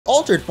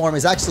altered form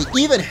is actually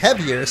even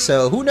heavier,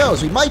 so who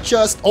knows, we might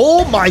just...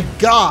 Oh my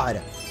god!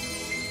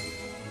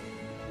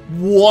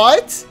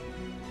 What?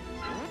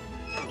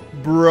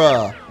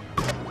 Bruh.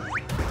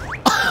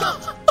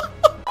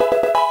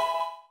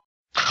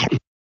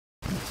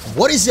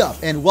 What is up,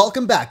 and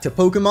welcome back to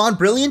Pokemon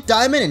Brilliant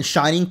Diamond and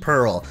Shining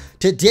Pearl.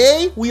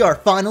 Today, we are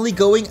finally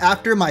going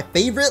after my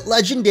favorite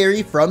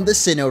legendary from the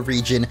Sinnoh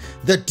region,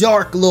 the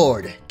Dark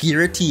Lord,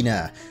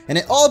 Giratina. And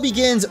it all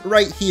begins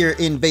right here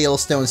in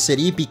Veilstone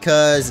City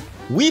because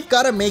we've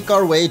got to make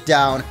our way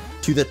down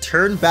to the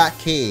Turnback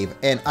Cave.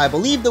 And I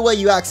believe the way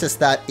you access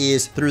that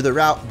is through the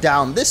route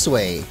down this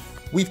way.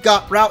 We've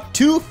got Route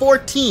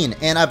 214,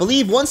 and I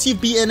believe once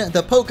you've beaten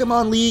the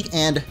Pokemon League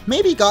and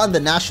maybe gotten the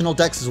National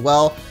Dex as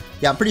well,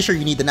 yeah, I'm pretty sure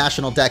you need the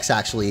National Dex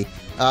actually,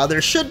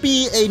 there should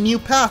be a new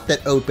path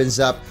that opens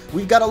up.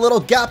 We've got a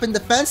little gap in the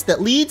fence that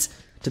leads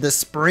to the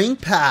Spring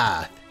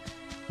Path.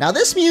 Now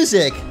this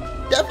music,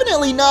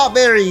 definitely not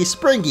very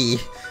springy.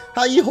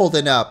 How you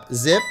holding up,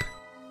 Zip?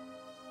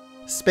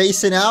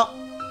 Spacing out?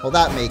 Well,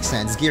 that makes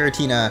sense.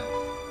 Giratina,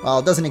 well,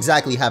 it doesn't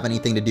exactly have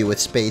anything to do with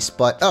space,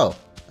 but oh,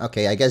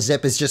 okay, I guess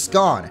Zip is just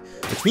gone,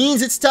 which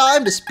means it's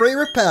time to Spray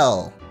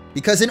Repel.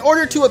 Because in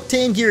order to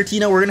obtain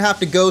Giratina, we're gonna have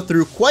to go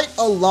through quite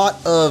a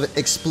lot of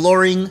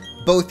exploring,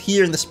 both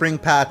here in the Spring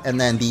Path and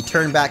then the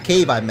Turnback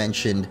Cave I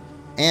mentioned.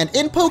 And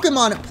in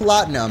Pokemon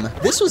Platinum,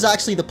 this was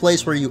actually the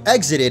place where you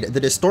exited the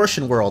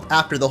Distortion World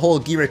after the whole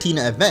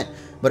Giratina event.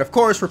 But of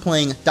course, we're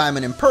playing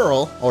Diamond and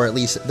Pearl, or at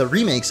least the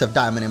remakes of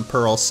Diamond and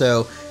Pearl,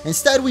 so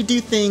instead we do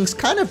things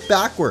kind of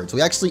backwards.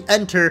 We actually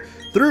enter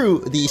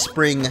through the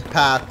Spring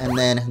Path and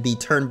then the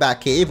Turnback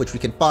Cave, which we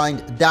can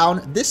find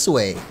down this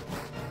way.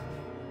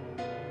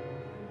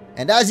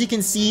 And as you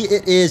can see,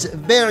 it is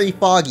very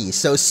foggy,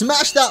 so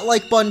smash that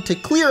like button to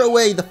clear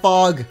away the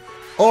fog,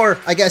 or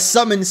I guess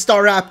summon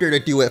Staraptor to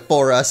do it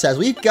for us, as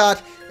we've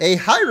got a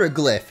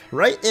hieroglyph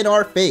right in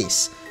our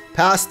face.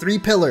 Pass 3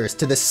 pillars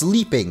to the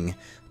sleeping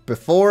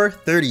before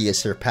 30 is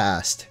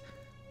surpassed.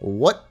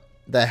 What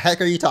the heck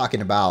are you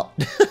talking about?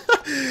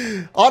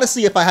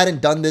 Honestly, if I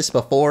hadn't done this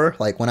before,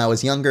 like when I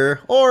was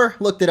younger, or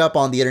looked it up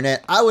on the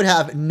internet, I would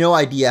have no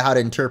idea how to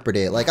interpret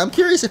it. Like, I'm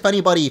curious if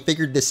anybody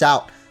figured this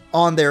out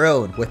on their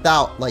own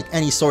without like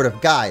any sort of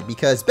guide,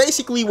 because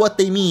basically what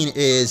they mean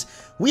is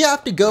we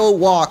have to go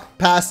walk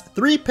past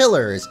 3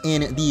 pillars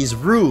in these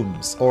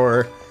rooms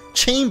or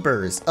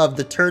chambers of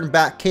the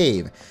Turnback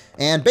Cave,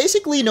 and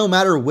basically no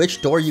matter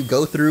which door you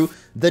go through,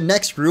 the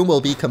next room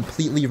will be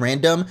completely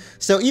random.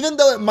 So even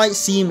though it might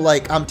seem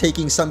like I'm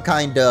taking some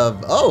kind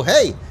of, oh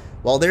hey,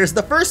 well there's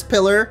the first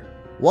pillar,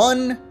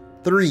 1,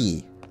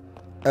 3,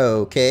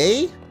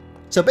 okay,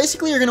 so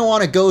basically you're gonna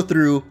want to go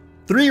through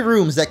 3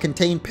 rooms that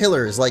contain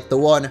pillars like the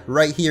one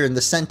right here in the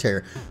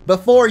center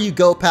before you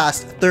go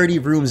past 30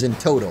 rooms in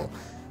total.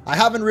 I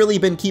haven't really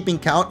been keeping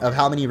count of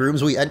how many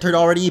rooms we entered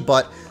already,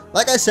 but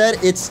like I said,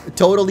 it's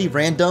totally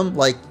random.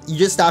 Like, you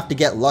just have to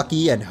get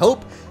lucky and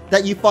hope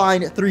that you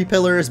find 3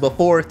 pillars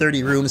before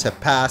 30 rooms have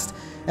passed.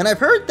 And I've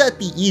heard that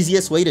the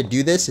easiest way to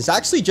do this is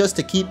actually just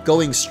to keep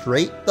going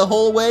straight the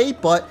whole way,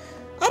 but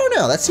I don't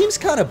know, that seems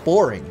kind of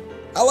boring.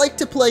 I like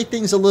to play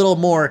things a little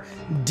more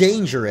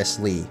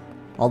dangerously.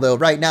 Although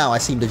right now I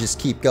seem to just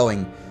keep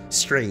going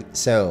straight,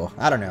 so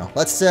I don't know.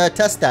 Let's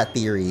test that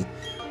theory.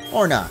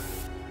 Or not.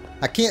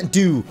 I can't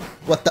do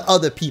what the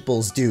other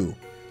peoples do.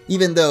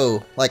 Even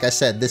though, like I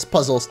said, this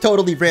puzzle's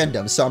totally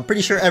random, so I'm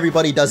pretty sure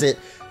everybody does it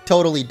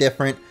totally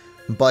different.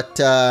 But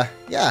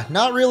yeah,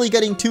 not really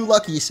getting too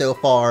lucky so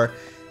far.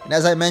 And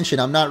as I mentioned,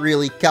 I'm not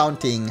really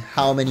counting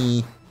how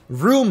many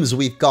rooms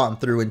we've gone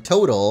through in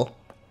total.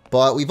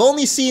 But we've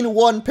only seen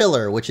 1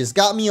 pillar, which has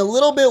got me a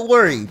little bit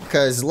worried,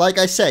 because like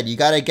I said, you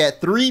gotta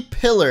get 3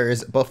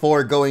 pillars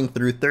before going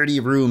through 30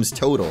 rooms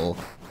total.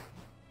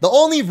 The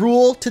only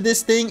rule to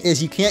this thing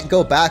is you can't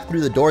go back through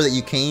the door that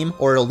you came,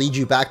 or it'll lead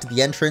you back to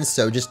the entrance,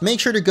 so just make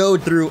sure to go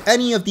through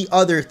any of the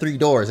other 3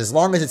 doors, as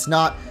long as it's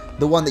not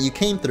the one that you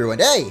came through.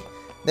 And hey,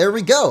 there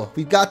we go,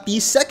 we've got the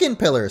second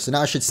pillar, so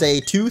now I should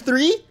say 2,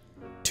 3?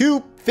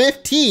 2,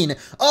 15.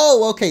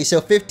 Oh, okay, so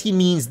 15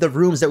 means the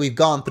rooms that we've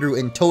gone through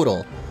in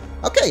total.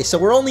 Okay, so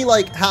we're only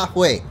like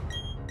halfway.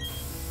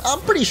 I'm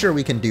pretty sure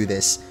we can do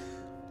this.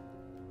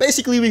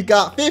 Basically, we've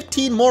got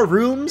 15 more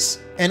rooms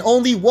and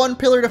only 1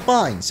 pillar to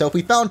find. So if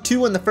we found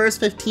 2 in the first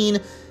 15,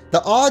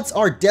 the odds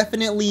are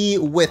definitely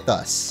with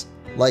us.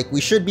 Like, we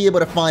should be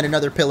able to find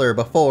another pillar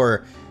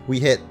before we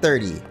hit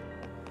 30.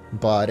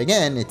 But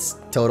again,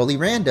 it's totally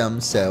random,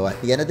 so at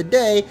the end of the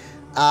day,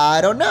 I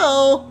don't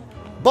know.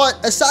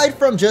 But aside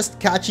from just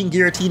catching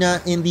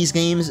Giratina in these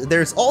games,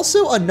 there's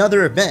also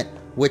another event,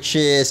 which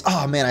is,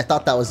 oh man, I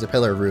thought that was the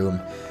pillar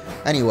room.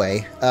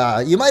 Anyway,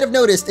 you might have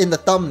noticed in the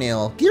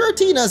thumbnail,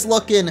 Giratina's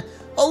looking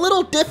a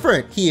little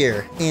different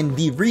here in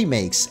the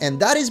remakes, and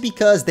that is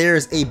because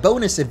there's a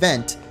bonus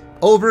event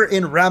over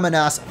in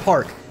Ramanas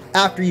Park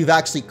after you've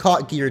actually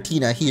caught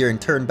Giratina here in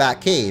Turnback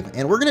Cave.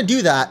 And we're gonna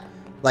do that,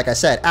 like I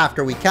said,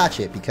 after we catch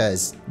it,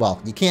 because,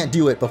 well, you can't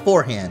do it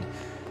beforehand.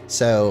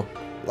 So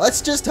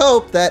let's just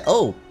hope that,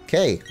 oh,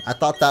 okay, I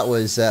thought that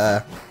was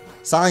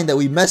sign that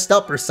we messed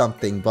up or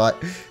something,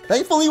 but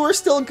thankfully we're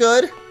still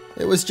good.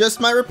 It was just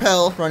my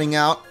repel running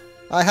out.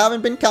 I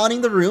haven't been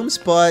counting the rooms,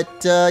 but,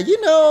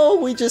 you know,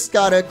 we just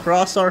gotta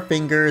cross our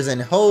fingers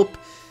and hope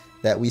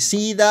that we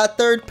see that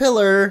third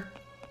pillar.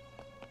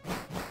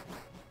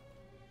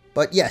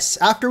 But yes,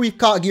 after we've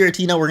caught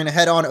Giratina, we're gonna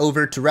head on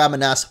over to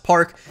Ramanas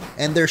Park,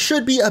 and there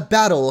should be a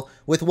battle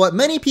with what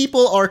many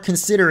people are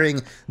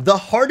considering the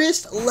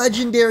hardest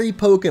legendary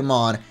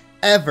Pokemon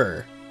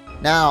ever.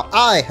 Now,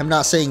 I am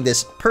not saying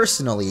this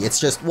personally, it's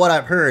just what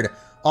I've heard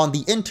on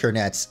the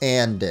internets,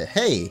 and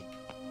hey.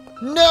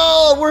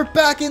 No, we're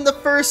back in the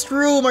first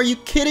room, are you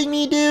kidding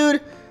me,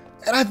 dude?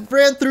 And I've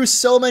ran through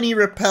so many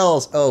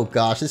repels. Oh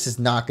gosh, this is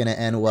not gonna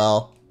end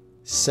well.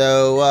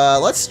 So,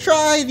 let's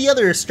try the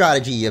other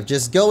strategy of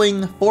just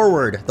going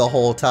forward the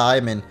whole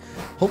time, and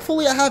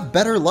hopefully I have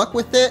better luck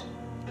with it.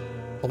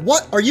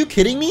 What? Are you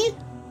kidding me?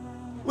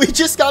 We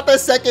just got the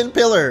second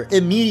pillar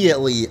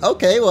immediately.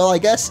 Okay, well, I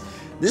guess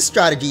this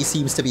strategy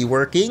seems to be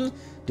working.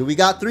 Do we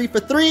got 3 for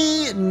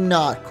 3?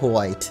 Not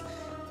quite.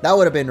 That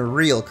would have been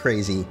real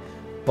crazy.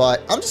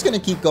 But I'm just gonna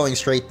keep going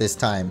straight this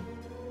time.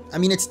 I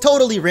mean, it's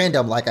totally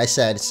random, like I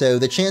said, so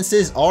the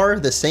chances are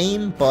the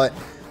same, but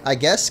I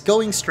guess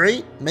going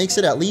straight makes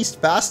it at least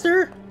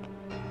faster?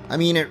 I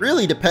mean, it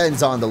really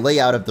depends on the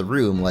layout of the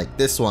room. Like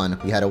this one,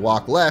 we had to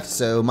walk left,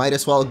 so might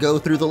as well go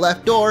through the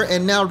left door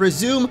and now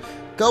resume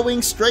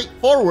going straight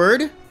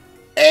forward.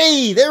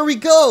 Hey, there we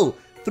go!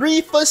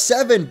 3 for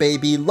 7,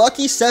 baby.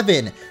 Lucky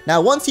 7.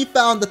 Now, once you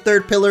found the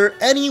third pillar,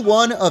 any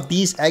one of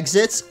these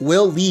exits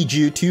will lead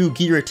you to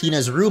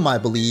Giratina's room, I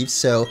believe.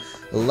 So,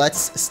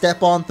 let's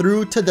step on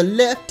through to the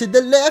left,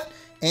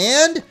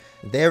 and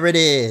there it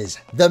is.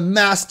 The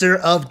Master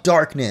of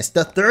Darkness,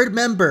 the third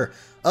member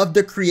of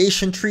the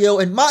Creation Trio,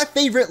 and my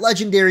favorite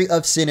legendary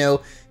of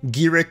Sinnoh,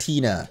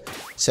 Giratina.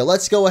 So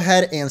let's go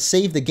ahead and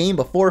save the game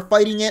before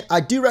fighting it. I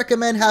do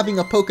recommend having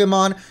a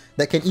Pokemon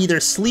that can either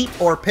sleep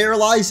or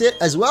paralyze it,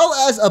 as well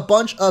as a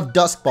bunch of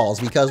Dusk Balls,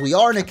 because we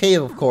are in a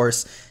cave, of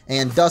course,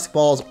 and Dusk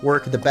Balls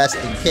work the best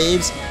in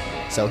caves.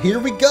 So here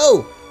we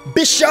go!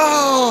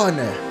 Bishan!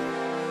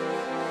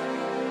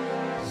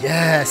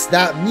 Yes,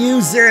 that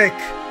music!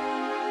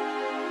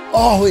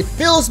 Oh, it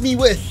fills me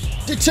with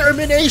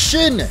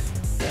determination!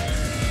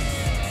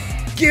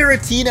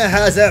 Giratina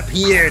has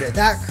appeared!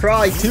 That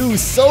cry too,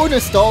 so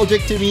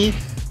nostalgic to me,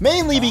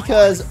 mainly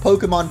because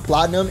Pokemon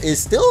Platinum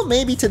is still,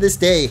 maybe to this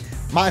day,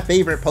 my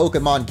favorite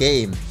Pokemon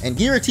game, and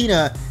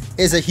Giratina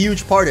is a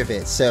huge part of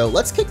it. So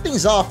let's kick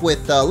things off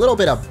with a little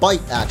bit of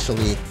Bite,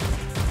 actually.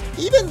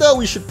 Even though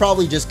we should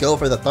probably just go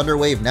for the Thunder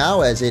Wave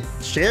now, as it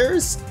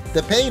shares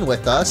the pain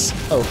with us.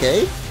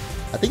 Okay.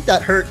 I think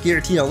that hurt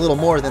Giratina a little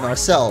more than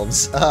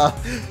ourselves.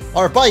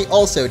 Our Bite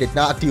also did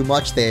not do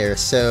much there,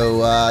 so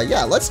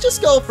yeah, let's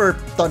just go for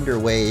Thunder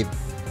Wave.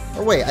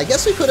 Or wait, I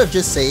guess we could have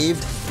just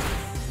saved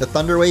the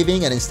Thunder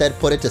Waving and instead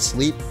put it to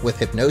sleep with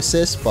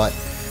Hypnosis, but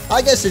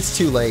I guess it's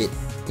too late.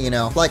 You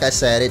know, like I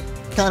said,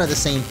 it's kind of the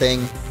same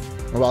thing.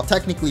 Well,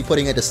 technically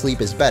putting it to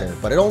sleep is better,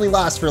 but it only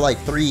lasts for like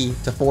 3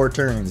 to 4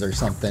 turns or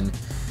something.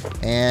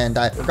 And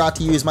I forgot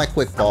to use my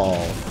Quick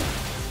Ball.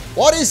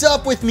 What is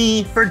up with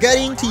me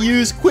forgetting to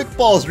use Quick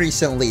Balls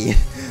recently?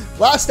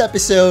 Last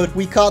episode,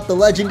 we caught the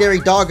legendary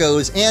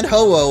Doggos and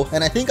Ho-Oh,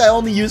 and I think I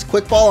only used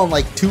Quick Ball on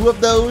like 2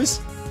 of those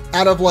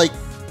out of like,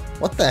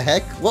 what the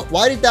heck?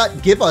 Why did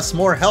that give us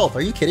more health?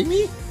 Are you kidding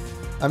me?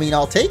 I mean,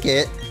 I'll take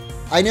it.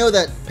 I know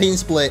that Pain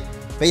Split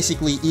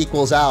basically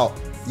equals out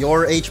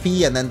your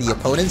HP and then the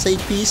opponent's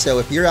HP, so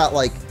if you're at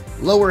like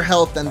lower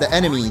health than the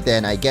enemy,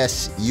 then I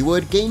guess you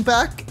would gain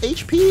back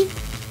HP?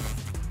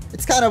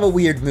 It's kind of a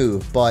weird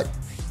move, but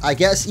I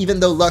guess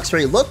even though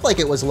Luxray looked like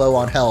it was low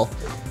on health,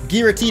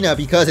 Giratina,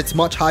 because it's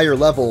much higher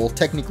level,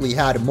 technically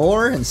had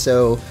more, and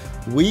so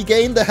we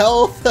gained the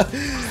health.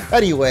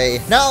 Anyway,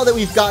 now that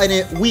we've gotten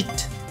it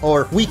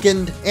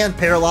weakened and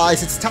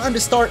paralyzed, it's time to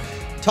start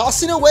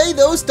tossing away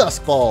those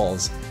Dusk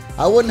Balls.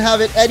 I wouldn't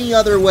have it any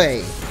other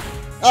way.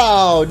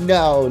 Oh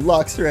no,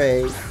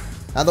 Luxray.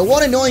 Now the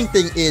one annoying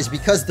thing is,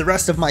 because the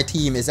rest of my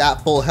team is at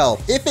full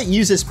health, if it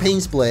uses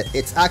Pain Split,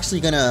 it's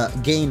actually gonna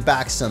gain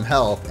back some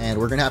health, and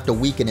we're gonna have to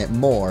weaken it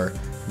more.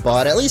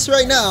 But at least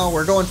right now,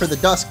 we're going for the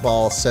Dusk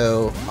Ball,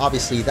 so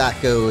obviously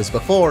that goes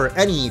before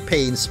any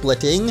Pain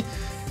Splitting.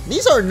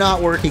 These are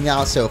not working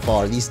out so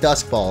far, these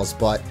Dusk Balls,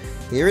 but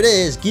here it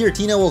is.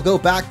 Giratina will go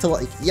back to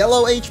like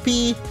yellow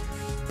HP,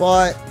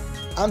 but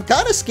I'm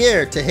kind of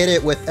scared to hit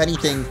it with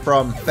anything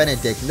from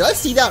Benedict. Did I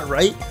see that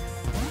right?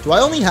 Do I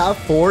only have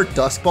 4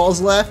 Dusk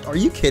Balls left? Are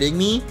you kidding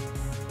me?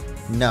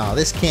 No,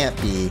 this can't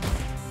be.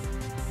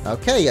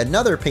 Okay,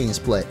 another Pain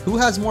Split. Who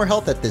has more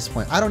health at this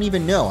point? I don't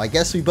even know. I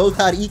guess we both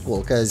had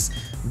equal, because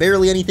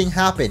barely anything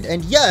happened.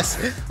 And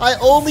yes, I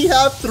only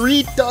have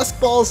 3 Dusk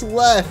Balls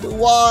left.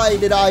 Why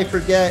did I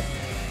forget?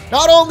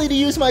 Not only to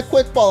use my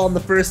Quick Ball on the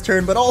first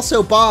turn, but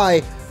also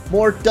buy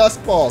more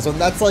Dusk Balls. And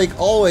that's like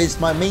always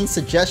my main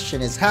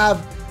suggestion, is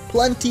have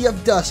plenty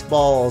of Dusk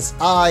Balls.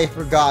 I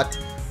forgot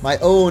my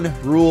own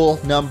rule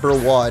number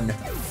 1.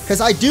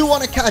 Because I do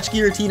want to catch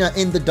Giratina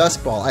in the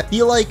Dusk Ball. I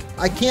feel like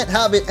I can't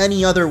have it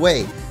any other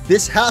way.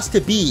 this has to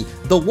be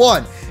the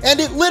one. And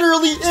it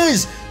literally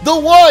is the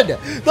one!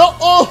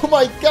 Oh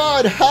my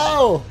god,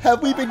 how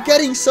have we been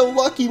getting so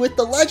lucky with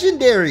the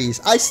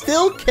legendaries? I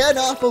still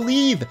cannot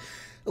believe.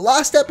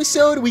 Last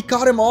episode, we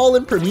got them all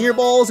in Premier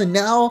Balls, and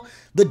now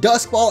the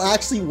Dusk Ball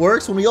actually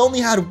works when we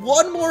only had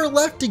one more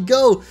left to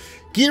go.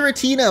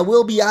 Giratina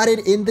will be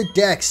added in the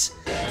decks.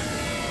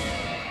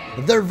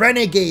 The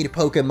Renegade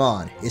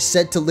Pokemon is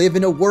said to live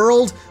in a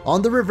world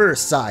on the reverse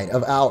side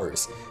of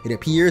ours. It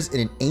appears in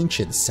an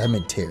ancient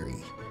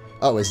cemetery.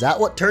 Oh, is that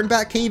what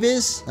Turnback Cave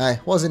is? I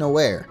wasn't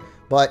aware.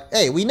 But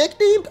hey, we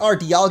nicknamed our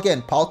Dialga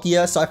and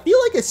Palkia, so I feel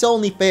like it's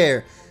only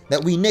fair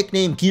that we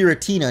nickname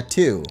Giratina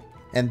too.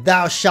 And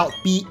thou shalt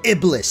be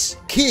Iblis,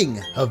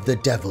 King of the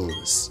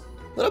Devils.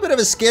 A little bit of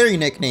a scary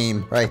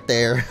nickname right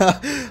there.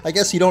 I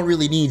guess you don't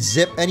really need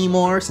Zip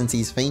anymore since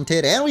he's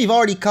fainted, and we've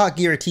already caught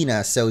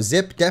Giratina, so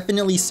Zip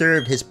definitely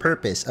served his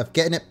purpose of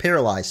getting it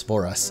paralyzed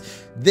for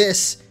us.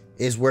 This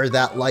is where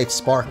that life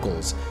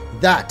sparkles.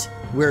 That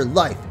where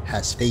life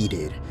has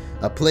faded.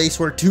 A place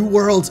where two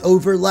worlds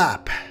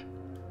overlap.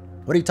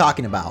 What are you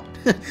talking about?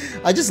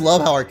 I just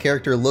love how our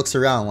character looks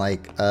around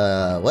like,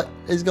 what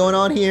is going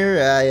on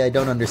here? I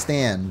don't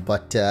understand.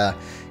 But,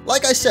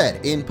 like I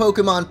said, in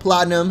Pokemon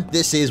Platinum,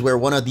 this is where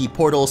one of the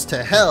portals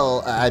to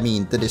hell,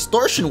 the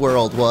Distortion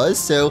World was,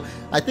 so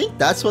I think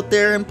that's what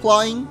they're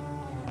implying.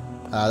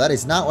 That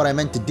is not what I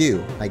meant to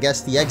do. I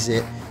guess the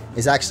exit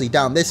is actually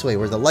down this way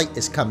where the light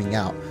is coming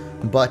out.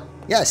 But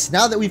yes,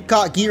 now that we've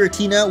caught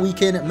Giratina, we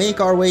can make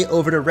our way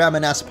over to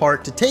Ramanas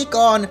Park to take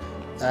on,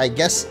 I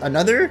guess,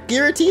 another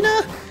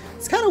Giratina?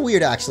 It's kind of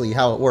weird actually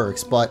how it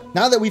works, but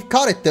now that we've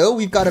caught it though,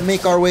 we've got to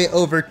make our way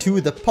over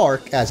to the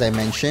park, as I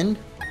mentioned.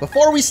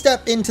 Before we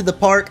step into the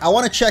park, I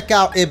want to check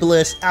out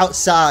Iblis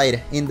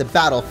outside in the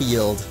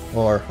battlefield,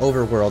 or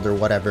overworld or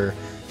whatever.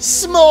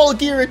 Small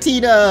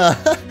Giratina!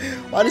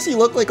 Why does he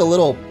look like a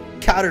little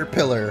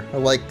caterpillar, or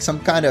like some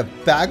kind of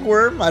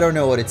bagworm? I don't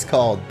know what it's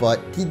called, but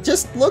he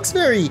just looks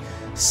very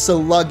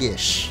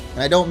sluggish.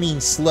 And I don't mean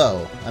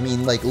slow. I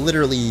mean like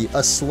literally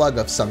a slug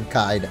of some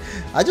kind.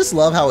 I just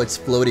love how it's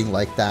floating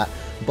like that.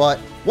 But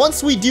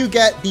once we do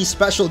get the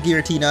special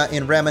Giratina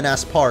in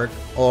Ramanas Park,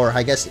 or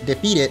I guess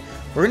defeat it,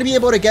 we're going to be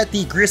able to get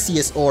the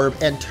Griseous Orb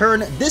and turn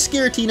this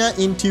Giratina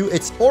into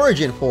its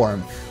origin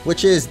form,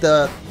 which is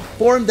the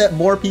form that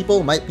more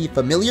people might be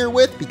familiar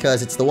with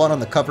because it's the one on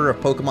the cover of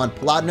Pokemon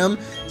Platinum.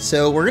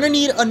 So we're going to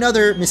need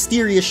another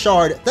Mysterious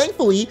Shard.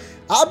 Thankfully,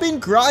 I've been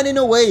grinding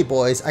away,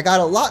 boys. I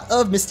got a lot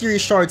of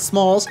Mysterious Shard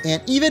Smalls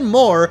and even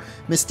more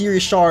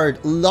Mysterious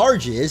Shard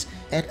Larges.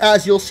 And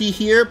as you'll see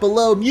here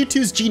below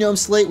Mewtwo's Genome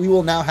Slate, we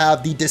will now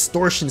have the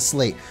Distortion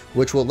Slate,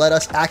 which will let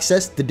us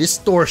access the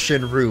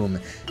Distortion Room.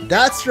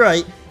 That's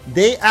right,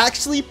 they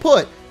actually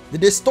put the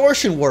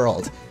Distortion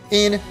World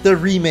in the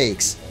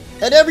remakes.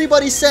 And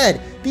everybody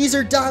said, these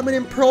are Diamond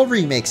and Pearl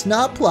remakes,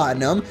 not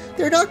Platinum.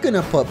 They're not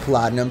gonna put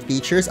Platinum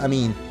features. I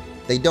mean,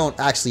 they don't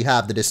actually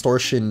have the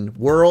Distortion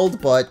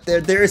World, but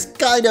there's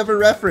kind of a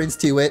reference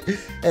to it.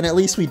 And at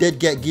least we did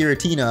get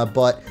Giratina,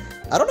 but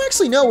I don't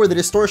actually know where the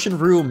Distortion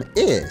Room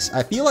is.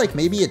 I feel like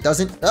maybe it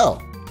doesn't...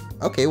 Oh,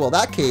 okay, well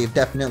that cave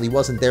definitely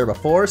wasn't there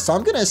before, so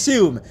I'm gonna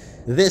assume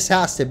this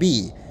has to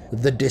be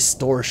the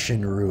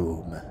Distortion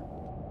Room.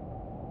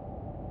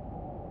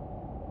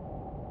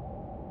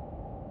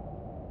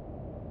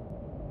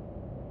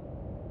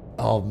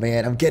 Oh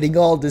man, I'm getting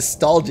all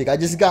nostalgic. I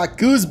just got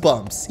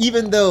goosebumps,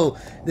 even though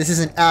this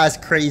isn't as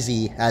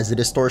crazy as the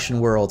Distortion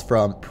World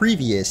from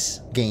previous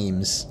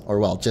games, or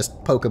well,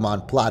 just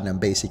Pokemon Platinum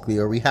basically,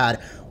 where we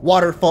had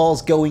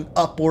waterfalls going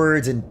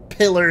upwards and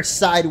pillars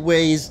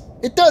sideways.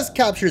 It does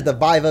capture the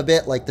vibe a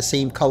bit, like the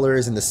same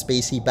colors and the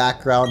spacey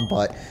background,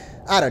 but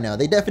I don't know,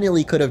 they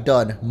definitely could have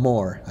done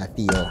more, I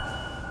feel.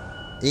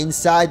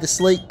 Inside the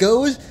slate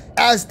goes.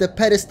 As the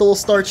pedestal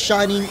starts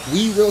shining,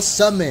 we will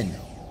summon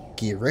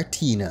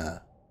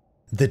Giratina,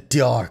 the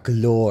Dark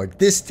Lord.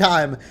 This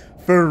time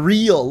for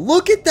real.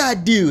 Look at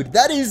that dude.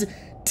 That is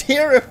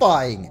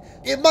terrifying.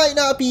 It might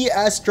not be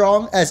as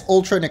strong as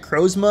Ultra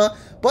Necrozma,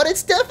 but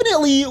it's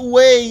definitely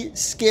way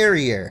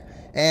scarier.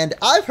 And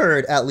I've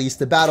heard, at least,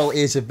 the battle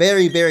is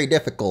very, very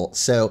difficult.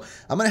 So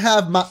I'm going to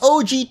have my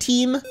OG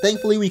team.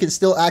 Thankfully, we can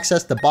still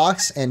access the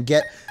box and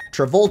get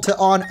Travolta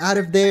on out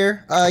of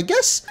there. I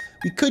guess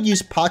we could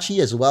use Pachi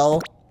as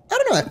well. I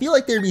don't know, I feel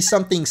like there'd be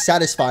something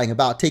satisfying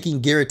about taking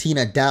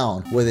Giratina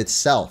down with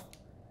itself.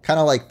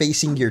 Kind of like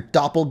facing your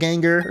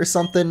doppelganger or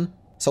something.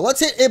 So let's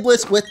hit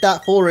Iblis with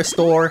that full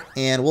restore,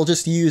 and we'll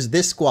just use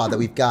this squad that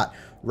we've got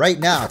right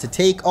now to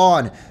take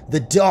on the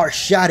Dark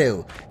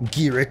Shadow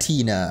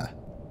Giratina.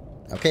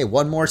 Okay,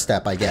 one more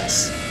step, I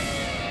guess.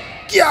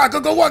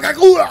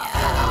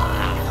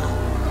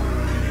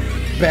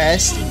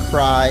 Best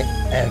cry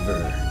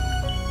ever.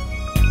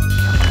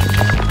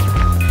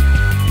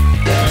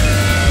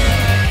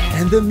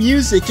 And the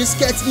music just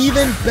gets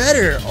even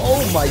better.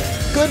 Oh my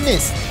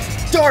goodness.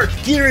 Dark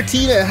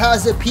Giratina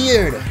has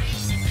appeared.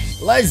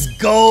 Let's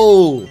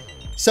go.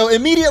 So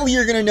immediately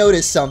you're going to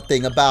notice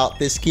something about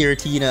this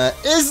Giratina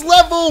is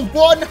level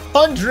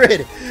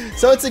 100.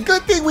 So it's a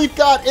good thing we've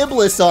got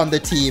Iblis on the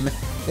team.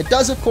 It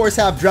does, of course,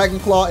 have Dragon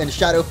Claw and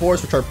Shadow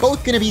Force, which are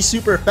both going to be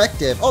super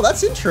effective. Oh,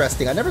 that's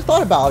interesting. I never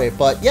thought about it.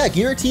 But yeah,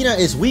 Giratina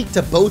is weak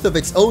to both of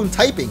its own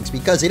typings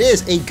because it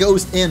is a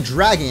ghost and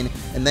dragon.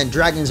 And then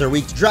dragons are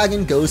weak to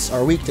dragon, ghosts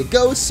are weak to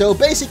ghosts. So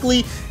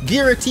basically,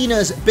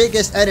 Giratina's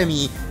biggest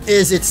enemy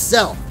is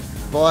itself.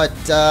 But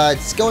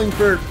it's going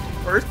for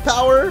Earth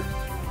Power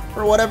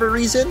for whatever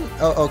reason.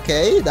 Oh,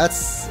 okay,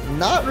 that's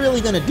not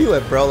really going to do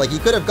it, bro. Like, you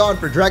could have gone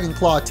for Dragon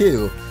Claw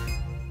too.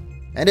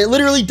 And it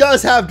literally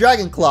does have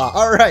Dragon Claw.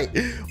 Alright,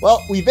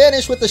 well, we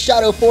vanished with the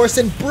Shadow Force,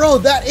 and bro,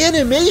 that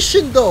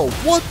animation though,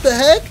 what the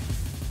heck?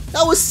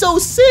 That was so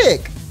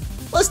sick!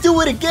 Let's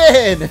do it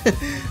again!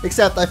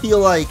 Except I feel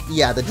like,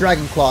 yeah, the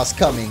Dragon Claw's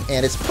coming,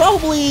 and it's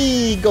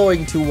probably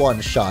going to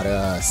one-shot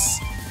us.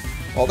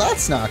 Well,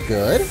 that's not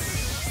good.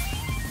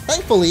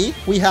 Thankfully,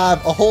 we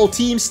have a whole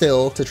team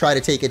still to try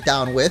to take it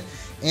down with,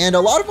 and a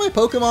lot of my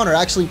Pokemon are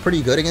actually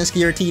pretty good against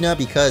Giratina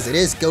because it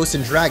is Ghost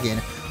and Dragon.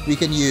 We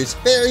can use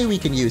Fairy, we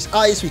can use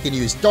Ice, we can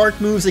use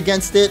Dark moves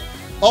against it.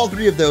 All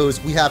three of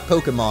those, we have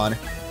Pokemon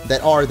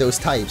that are those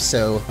types.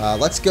 So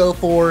let's go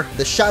for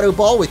the Shadow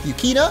Ball with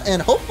Yukina and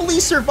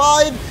hopefully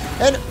survive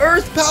an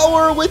Earth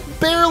Power with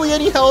barely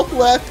any health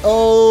left.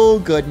 Oh,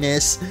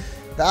 goodness.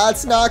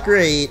 That's not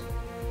great.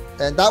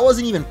 And that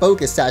wasn't even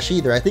Focus Sash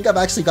either. I think I've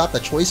actually got the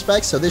Choice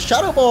Specs, so this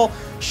Shadow Ball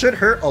should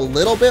hurt a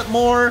little bit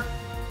more.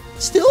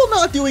 Still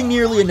not doing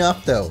nearly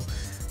enough, though.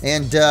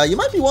 And you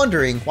might be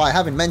wondering why I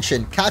haven't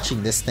mentioned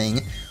catching this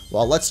thing.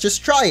 Well, let's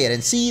just try it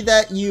and see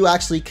that you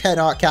actually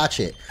cannot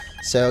catch it.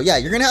 So yeah,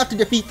 you're gonna have to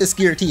defeat this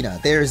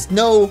Giratina. There's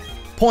no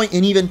point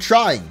in even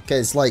trying,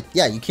 because like,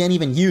 yeah, you can't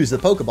even use the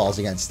Pokeballs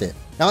against it.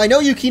 Now I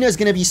know Yukina is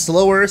gonna be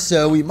slower,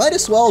 so we might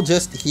as well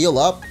just heal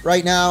up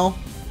right now.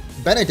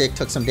 Benedict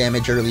took some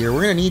damage earlier.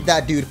 We're gonna need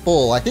that dude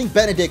full. I think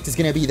Benedict is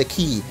gonna be the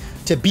key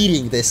to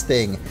beating this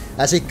thing,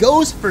 as it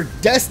goes for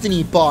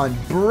Destiny Bond.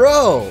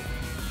 Bro,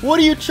 what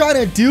are you trying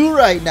to do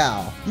right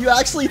now? You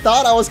actually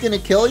thought I was gonna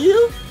kill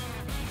you?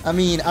 I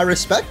mean, I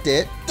respect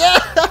it.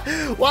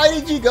 Why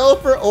did you go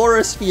for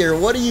Aura Sphere?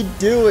 What are you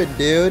doing,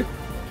 dude?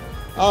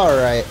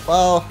 Alright,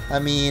 well, I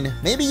mean,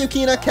 maybe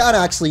Yukina can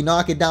actually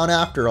knock it down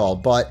after all,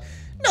 but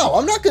no,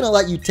 I'm not gonna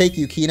let you take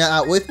Yukina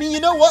out with me. You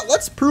know what?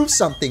 Let's prove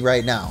something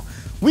right now.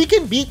 We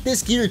can beat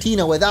this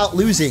Giratina without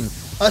losing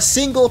a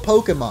single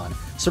Pokemon.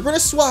 So we're gonna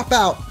swap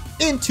out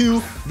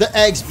into the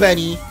Eggs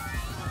Benny.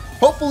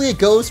 Hopefully it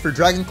goes for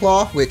Dragon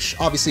Claw, which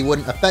obviously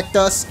wouldn't affect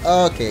us.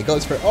 Okay, it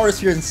goes for Aura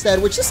Sphere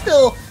instead, which is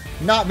still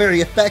not very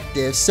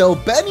effective. So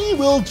Benny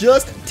will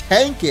just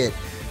tank it.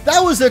 That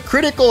was a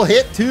critical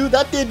hit too.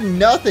 That did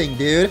nothing,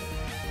 dude.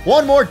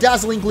 One more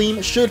Dazzling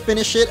Gleam should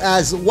finish it.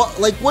 As what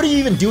are you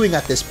even doing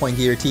at this point,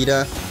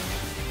 Giratina?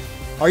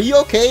 Are you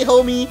okay,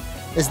 homie?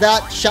 Is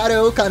that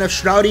shadow kind of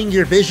shrouding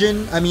your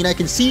vision? I mean, I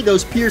can see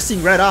those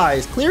piercing red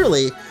eyes.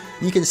 Clearly,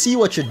 you can see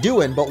what you're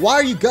doing, but why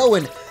are you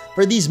going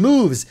for these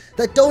moves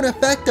that don't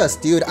affect us,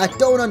 dude? I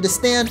don't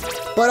understand,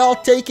 but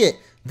I'll take it.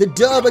 The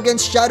dub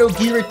against Shadow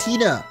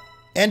Giratina.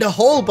 And a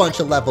whole bunch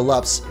of level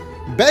ups.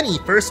 Benny,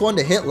 first one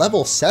to hit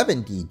level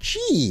 70.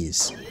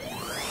 Jeez.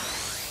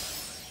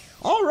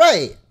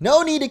 Alright,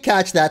 no need to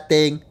catch that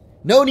thing.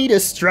 No need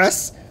to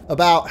stress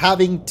about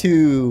having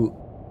to...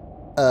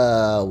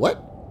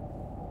 what?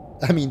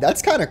 I mean,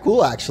 that's kind of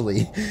cool,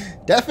 actually.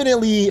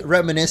 Definitely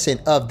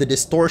reminiscent of the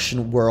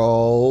Distortion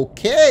World.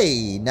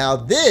 Okay, now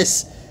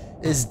this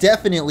is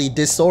definitely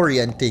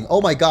disorienting.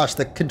 Oh my gosh,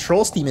 the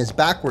control scheme is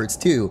backwards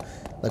too.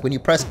 Like when you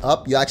press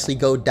up, you actually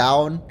go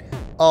down.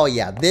 Oh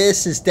yeah,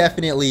 this is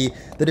definitely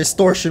the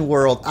Distortion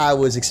World I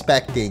was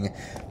expecting.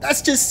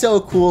 That's just so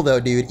cool though,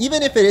 dude.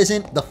 Even if it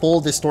isn't the full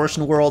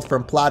Distortion World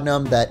from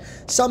Platinum that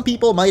some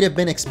people might have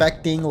been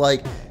expecting,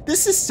 like,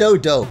 this is so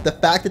dope. The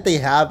fact that they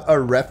have a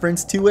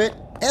reference to it,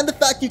 and the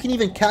fact you can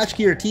even catch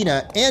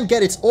Giratina and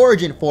get its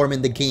origin form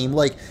in the game,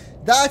 like,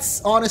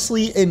 that's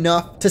honestly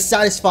enough to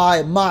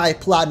satisfy my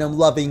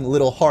Platinum-loving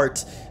little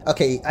heart.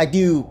 Okay, I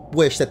do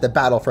wish that the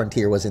Battle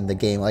Frontier was in the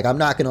game. Like, I'm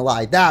not gonna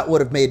lie, that would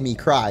have made me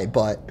cry,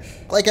 but,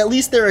 like, at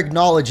least they're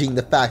acknowledging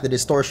the fact that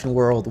Distortion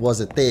World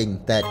was a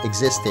thing that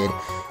existed.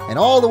 And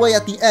all the way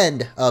at the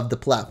end of the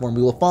platform,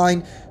 we will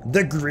find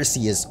the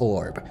Griseous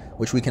Orb,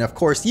 which we can, of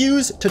course,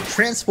 use to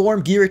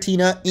transform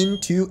Giratina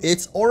into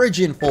its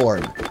origin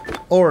form.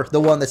 Or the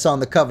one that's on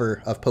the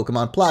cover of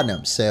Pokemon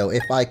Platinum. So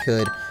if I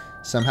could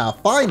somehow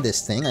find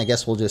this thing, I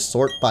guess we'll just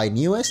sort by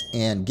newest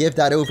and give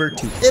that over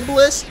to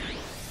Iblis.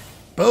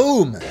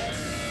 Boom!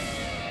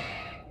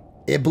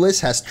 Iblis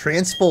has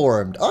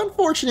transformed.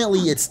 Unfortunately,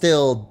 it's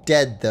still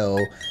dead though.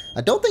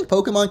 I don't think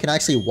Pokemon can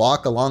actually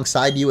walk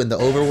alongside you in the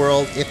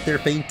overworld if they're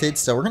fainted,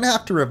 so we're gonna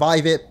have to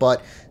revive it,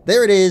 but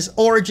there it is,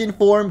 origin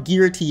form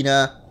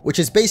Giratina, which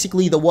is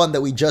basically the one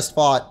that we just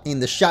fought in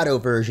the Shadow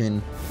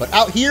version. But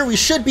out here, we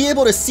should be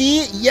able to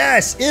see,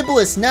 yes,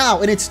 Iblis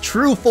now in its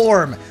true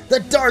form.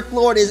 The Dark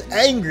Lord is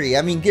angry.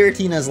 I mean,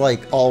 Giratina's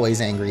like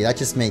always angry. That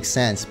just makes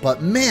sense.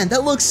 But man,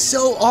 that looks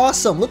so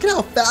awesome. Look at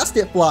how fast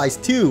it flies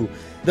too.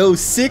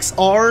 Those 6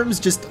 arms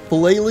just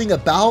flailing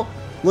about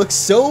look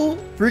so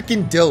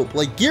freaking dope.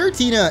 Like,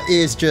 Giratina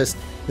is just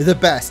the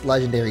best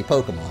legendary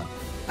Pokemon.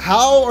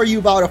 how are you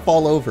about to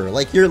fall over?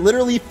 Like, you're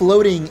literally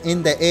floating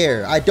in the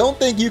air. I don't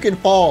think you can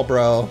fall,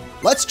 bro.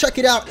 Let's check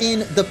it out in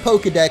the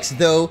Pokedex,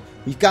 though.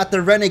 We've got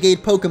the Renegade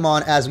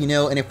Pokemon, as we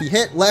know, and if we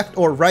hit left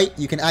or right,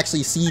 you can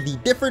actually see the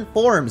different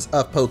forms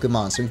of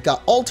Pokemon. So we've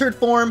got Altered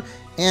Form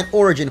and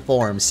Origin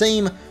Form.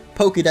 Same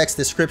Pokedex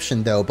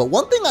description, though. But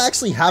one thing I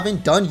actually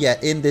haven't done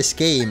yet in this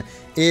game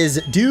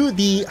is do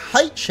the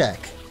height check.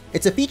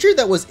 It's a feature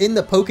that was in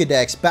the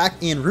Pokedex back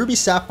in Ruby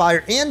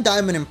Sapphire and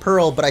Diamond and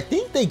Pearl, but I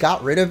think they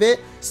got rid of it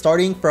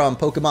starting from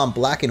Pokemon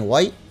Black and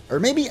White, or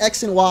maybe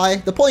X and Y.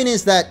 The point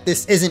is that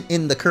this isn't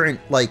in the current,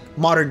 like,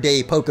 modern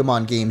day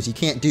Pokemon games. You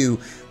can't do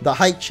the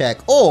height check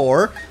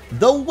or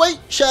the weight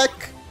check.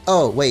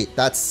 Oh, wait,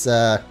 that's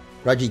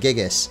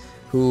Regigigas,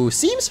 who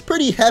seems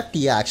pretty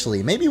hefty,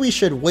 actually. Maybe we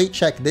should weight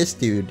check this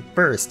dude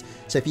first.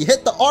 So if you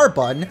hit the R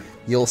button,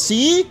 you'll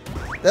see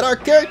that our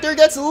character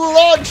gets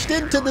launched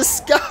into the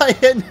sky,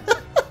 and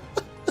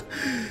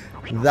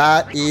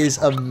that is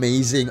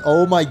amazing.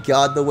 Oh my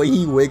god, the way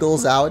he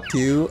wiggles out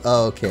too.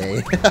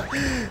 Okay.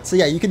 So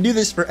yeah, you can do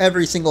this for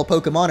every single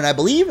Pokemon, and I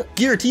believe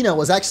Giratina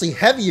was actually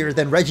heavier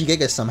than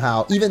Regigigas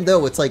somehow, even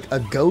though it's like a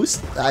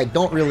ghost. I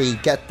don't really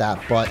get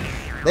that, but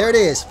there it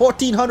is.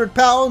 1,400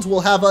 pounds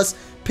will have us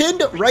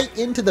pinned right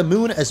into the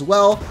moon as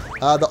well.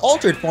 The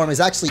Altered Form is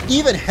actually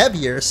even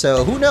heavier,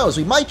 so who knows?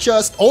 We might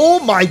just... Oh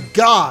my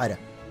god!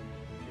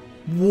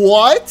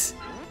 What?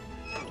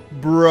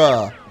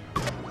 Bruh.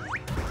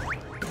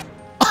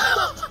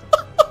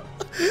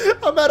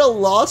 I'm at a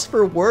loss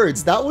for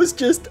words. That was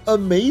just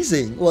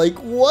amazing. Like,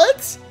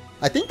 what?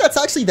 I think that's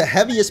actually the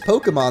heaviest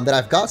Pokemon that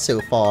I've got so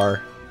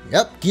far.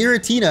 Yep,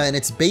 Giratina in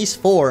its base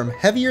form,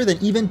 heavier than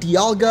even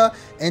Dialga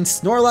and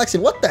Snorlax,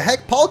 and what the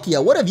heck,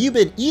 Palkia, what have you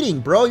been eating,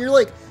 bro? You're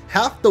like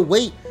half the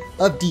weight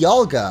of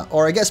Dialga,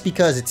 or I guess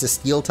because it's a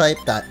steel type,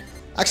 that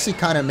actually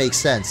kind of makes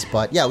sense.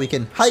 But yeah, we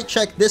can height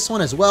check this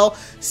one as well.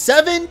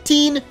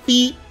 17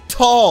 feet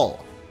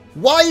tall.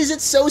 Why is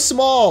it so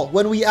small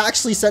when we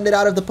actually send it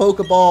out of the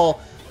Pokeball?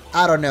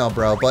 I don't know,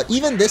 bro, but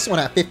even this one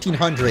at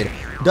 1,500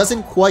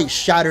 doesn't quite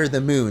shatter the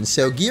moon,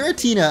 so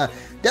Giratina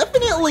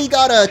definitely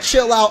gotta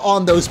chill out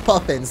on those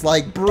puffins,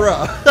 like,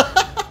 bruh.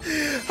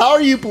 How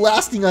are you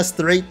blasting us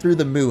straight through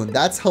the moon?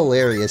 That's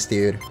hilarious,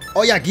 dude.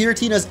 Oh yeah,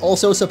 Giratina is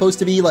also supposed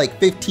to be like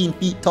 15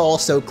 feet tall,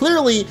 so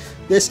clearly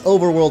this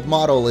overworld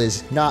model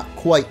is not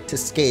quite to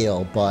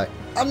scale, but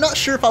I'm not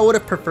sure if I would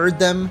have preferred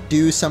them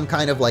do some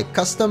kind of like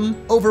custom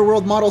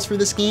overworld models for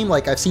this game.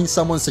 Like, I've seen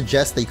someone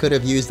suggest they could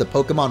have used the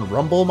Pokemon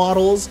Rumble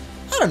models.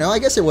 I don't know, I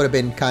guess it would have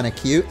been kind of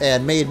cute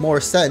and made more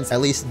sense, at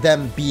least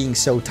them being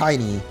so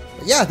tiny.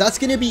 Yeah, that's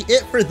going to be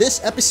it for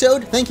this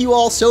episode. Thank you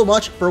all so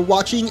much for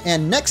watching,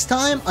 and next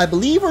time, I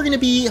believe we're going to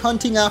be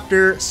hunting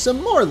after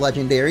some more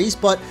legendaries,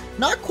 but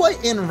not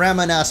quite in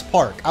Ramanas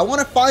Park. I want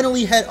to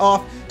finally head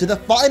off to the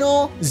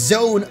final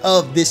zone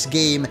of this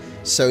game,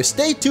 so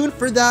stay tuned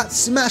for that.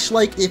 Smash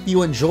like if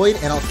you enjoyed,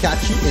 and I'll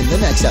catch you in the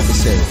next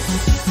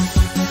episode.